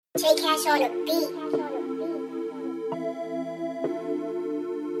J.Cash on the beat.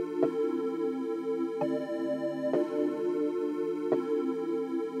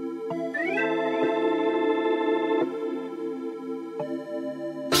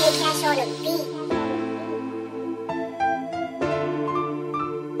 J.Cash on the beat.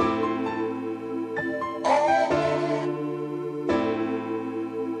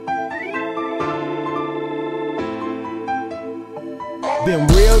 Them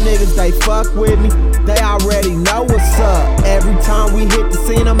real niggas, they fuck with me, they already know what's up. Every time we hit the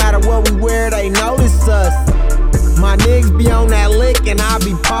scene, no matter what we wear, they notice us. My niggas be on that lick and I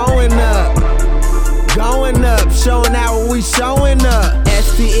be pulling up, going up, showing out when we showing up.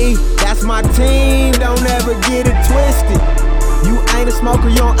 STE, that's my team, don't ever get it twisted. You ain't a smoker,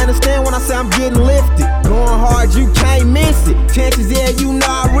 you don't understand when I say I'm getting lifted. Going hard, you can't miss it. Chances, yeah, you know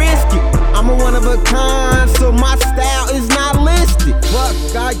I risk it. I'm a one of a kind, so my style is not listed. Fuck,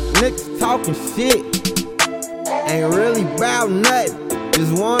 got niggas talking shit. Ain't really bout nothing,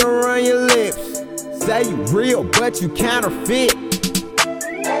 just wanna run your lips. Say you real, but you counterfeit.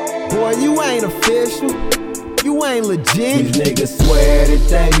 Boy, you ain't official, you ain't legit. These niggas swear that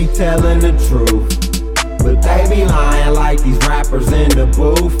they be telling the truth, but they be lying like these rappers in the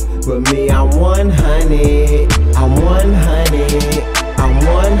booth. But me, I'm 100, I'm 100, I'm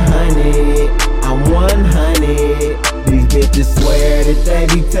 100, I'm 100. These bitches swear that they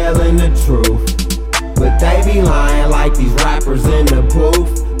be telling the truth, but they be lying like these rappers in the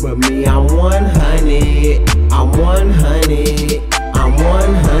booth. But me, I'm 100, I'm 100, I'm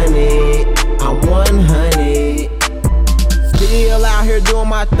 100, I'm 100. Still out here doing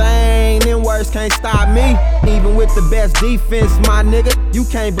my thing, them words can't stop me. Even with the best defense, my nigga, you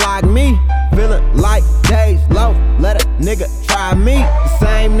can't block me. Feeling like days low, let a nigga try me. The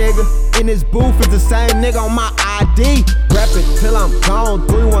same nigga in this booth is the same nigga on my ID. Reppin' till I'm gone,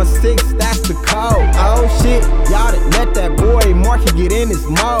 316, that's the code. Oh shit, y'all done let that boy Markie get in this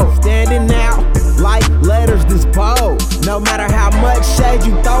mode. Standing out like letters this bold. No matter how much shade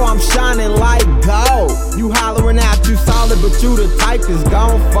you throw, I'm shining like gold. You hollering out you solid, but you the type that's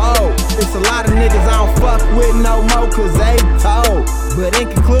gon' fold. It's a lot of niggas I don't fuck with no more cause they told. But in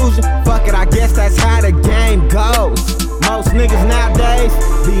conclusion, fuck it, I guess that's how the game goes. Most niggas nowadays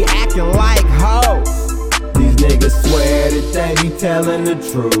be acting like hoes. These niggas swear that they be telling the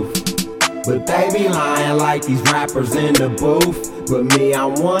truth, but they be lying like these rappers in the booth. But me,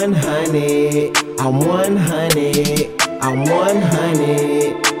 I'm 100, I'm 100, I'm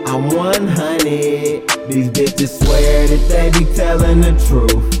 100, I'm 100. These bitches swear that they be telling the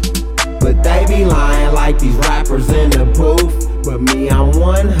truth, but they be lying like these rappers in the booth. But me, I'm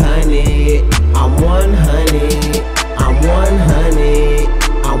 100, I'm 100, I'm 100,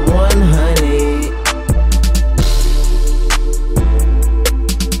 I'm 100.